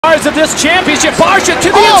stars of this championship. Barcia to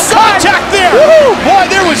the inside. Contact there. Woo! Boy,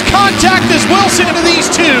 there was contact as Wilson into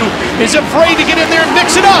these two is afraid to get in there and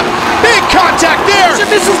mix it up. Big contact there.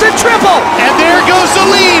 Misses the triple. And there goes the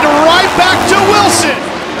lead right back to Wilson.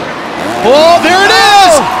 Oh, there it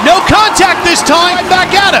is. No contact this time.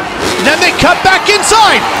 Back at him. Then they cut back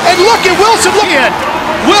inside. And look at Wilson looking at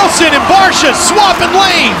Wilson and Barcia swapping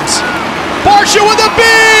lanes. Barcia with a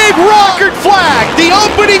big rocket flag. The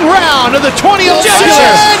opening round of the 2011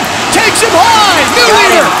 takes him high. New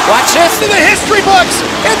leader. Watch this. To the history books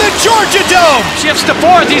in the Georgia Dome. Shifts to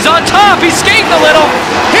fourth. He's on top. He's skating a little.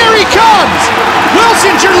 Here he comes.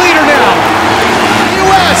 Wilson's your leader now.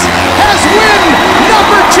 U.S. has win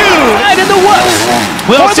number 2. Right in the woods.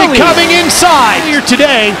 Wilson coming inside here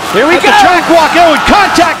today. Here we go. go. The track walk. Oh, and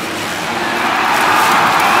contact.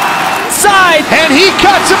 Side. And he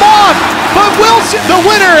cuts him off. But Wilson, the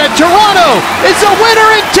winner at Toronto, is the winner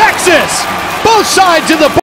in Texas. Both sides of the